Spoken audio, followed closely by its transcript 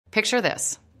Picture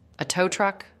this: a tow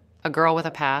truck, a girl with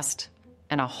a past,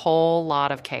 and a whole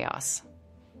lot of chaos.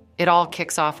 It all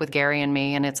kicks off with Gary and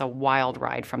me, and it's a wild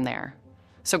ride from there.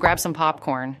 So grab some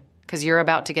popcorn, because you're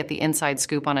about to get the inside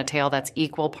scoop on a tale that's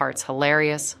equal parts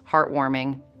hilarious,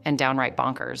 heartwarming, and downright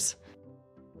bonkers.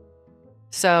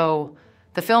 So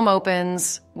the film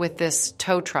opens with this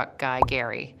tow truck guy,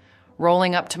 Gary,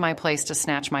 rolling up to my place to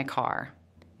snatch my car.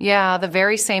 Yeah, the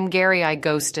very same Gary I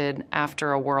ghosted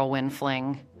after a whirlwind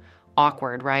fling.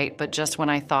 Awkward, right? But just when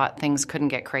I thought things couldn't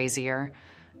get crazier,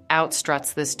 out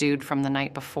struts this dude from the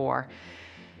night before.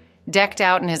 Decked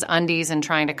out in his undies and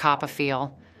trying to cop a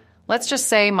feel. Let's just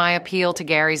say my appeal to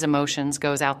Gary's emotions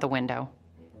goes out the window.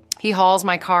 He hauls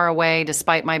my car away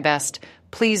despite my best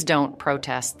 "please don't"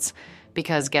 protests,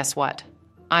 because guess what?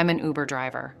 I'm an Uber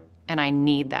driver, and I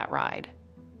need that ride.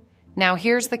 Now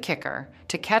here's the kicker.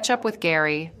 To catch up with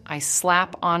Gary, I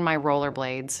slap on my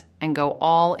rollerblades and go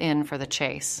all in for the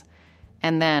chase.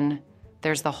 And then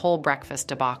there's the whole breakfast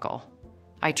debacle.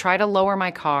 I try to lower my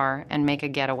car and make a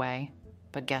getaway,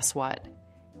 but guess what?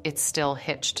 It's still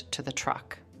hitched to the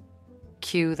truck.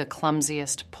 Cue the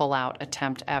clumsiest pull-out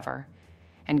attempt ever,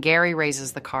 and Gary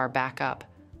raises the car back up,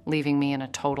 leaving me in a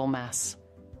total mess.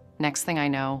 Next thing I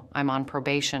know, I'm on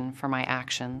probation for my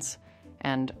actions.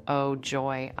 And oh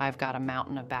joy, I've got a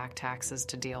mountain of back taxes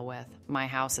to deal with. My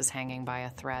house is hanging by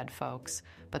a thread, folks.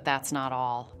 But that's not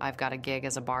all. I've got a gig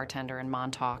as a bartender in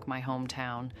Montauk, my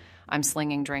hometown. I'm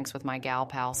slinging drinks with my gal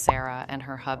pal Sarah and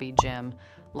her hubby Jim.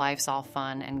 Life's all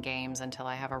fun and games until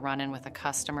I have a run-in with a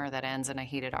customer that ends in a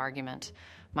heated argument.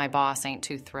 My boss ain't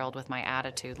too thrilled with my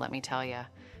attitude, let me tell ya.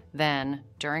 Then,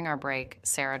 during our break,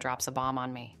 Sarah drops a bomb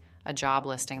on me. A job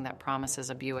listing that promises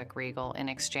a Buick Regal in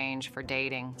exchange for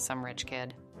dating some rich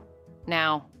kid.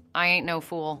 Now, I ain't no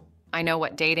fool. I know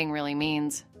what dating really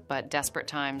means, but desperate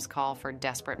times call for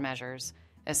desperate measures,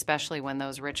 especially when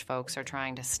those rich folks are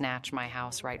trying to snatch my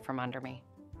house right from under me.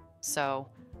 So,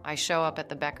 I show up at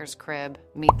the Becker's crib,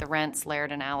 meet the Rents,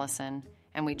 Laird and Allison,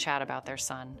 and we chat about their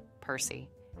son, Percy.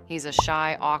 He's a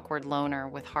shy, awkward loner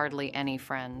with hardly any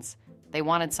friends. They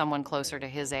wanted someone closer to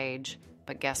his age,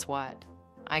 but guess what?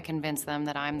 I convinced them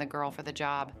that I'm the girl for the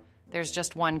job. There's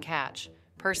just one catch.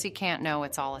 Percy can't know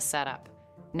it's all a setup.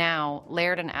 Now,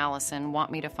 Laird and Allison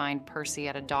want me to find Percy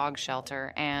at a dog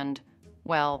shelter and,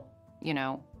 well,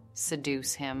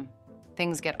 seduce him.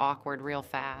 Things get awkward real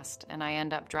fast, and I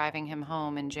end up driving him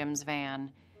home in Jim's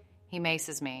van. He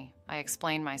maces me. I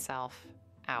explain myself.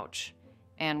 Ouch.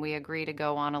 And we agree to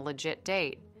go on a legit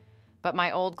date. But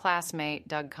my old classmate,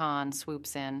 Doug Kahn,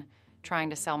 swoops in,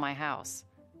 trying to sell my house.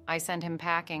 I send him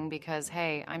packing because,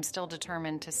 hey, I'm still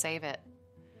determined to save it.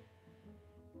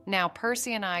 Now,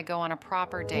 Percy and I go on a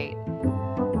proper date.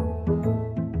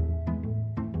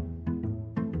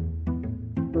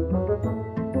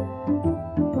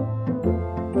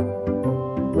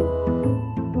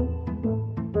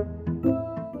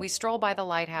 We stroll by the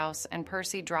lighthouse, and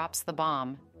Percy drops the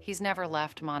bomb. He's never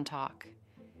left Montauk.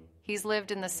 He's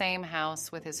lived in the same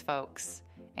house with his folks,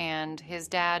 and his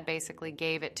dad basically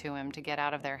gave it to him to get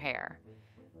out of their hair.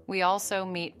 We also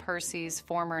meet Percy's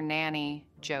former nanny,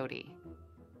 Jody.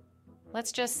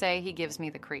 Let's just say he gives me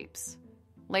the creeps.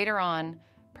 Later on,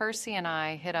 Percy and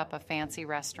I hit up a fancy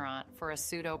restaurant for a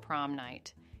pseudo-prom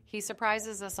night. He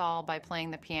surprises us all by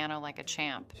playing the piano like a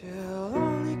champ. She'll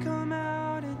only come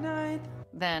out at night.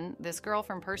 Then, this girl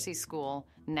from Percy's school,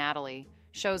 Natalie,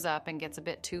 shows up and gets a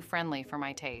bit too friendly for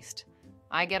my taste.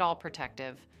 I get all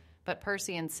protective, but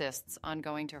Percy insists on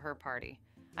going to her party.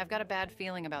 I've got a bad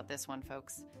feeling about this one,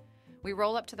 folks. We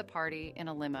roll up to the party in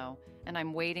a limo, and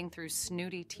I'm wading through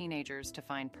snooty teenagers to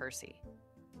find Percy.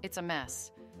 It's a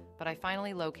mess, but I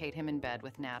finally locate him in bed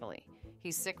with Natalie.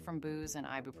 He's sick from booze and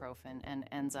ibuprofen and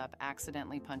ends up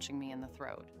accidentally punching me in the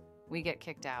throat. We get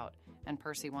kicked out, and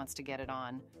Percy wants to get it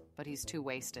on, but he's too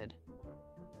wasted.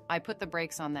 I put the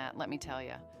brakes on that, let me tell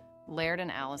you. Laird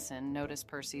and Allison notice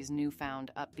Percy's newfound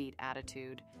upbeat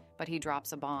attitude, but he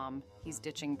drops a bomb. He's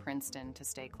ditching Princeton to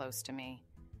stay close to me.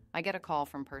 I get a call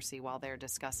from Percy while they're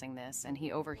discussing this, and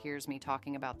he overhears me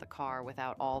talking about the car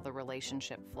without all the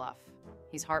relationship fluff.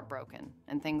 He's heartbroken,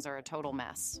 and things are a total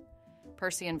mess.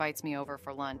 Percy invites me over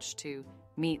for lunch to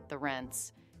meet the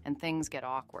Rents, and things get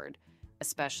awkward,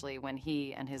 especially when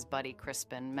he and his buddy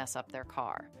Crispin mess up their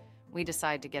car. We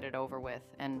decide to get it over with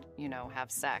and,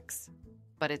 have sex.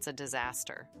 But it's a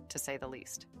disaster, to say the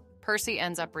least. Percy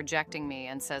ends up rejecting me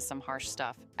and says some harsh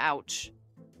stuff. Ouch.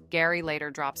 Gary later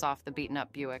drops off the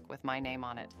beaten-up Buick with my name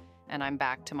on it, and I'm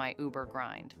back to my Uber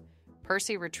grind.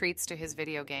 Percy retreats to his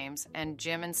video games, and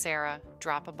Jim and Sarah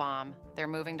drop a bomb. They're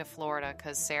moving to Florida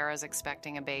because Sarah's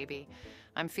expecting a baby.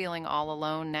 I'm feeling all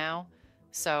alone now,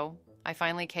 so I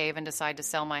finally cave and decide to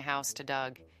sell my house to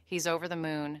Doug. He's over the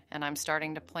moon, and I'm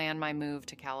starting to plan my move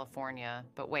to California.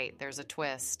 But wait, there's a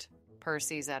twist.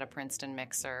 Percy's at a Princeton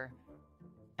mixer,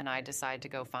 and I decide to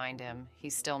go find him.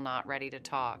 He's still not ready to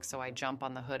talk, so I jump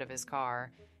on the hood of his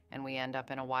car, and we end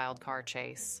up in a wild car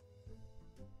chase.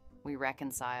 We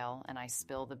reconcile, and I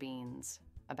spill the beans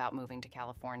about moving to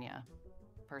California.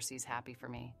 Percy's happy for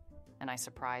me, and I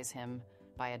surprise him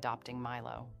by adopting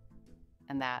Milo.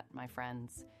 And that, my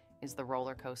friends, is the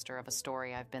roller coaster of a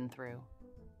story I've been through.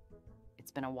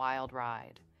 It's been a wild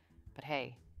ride, but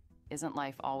hey, isn't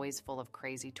life always full of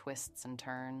crazy twists and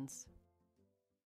turns?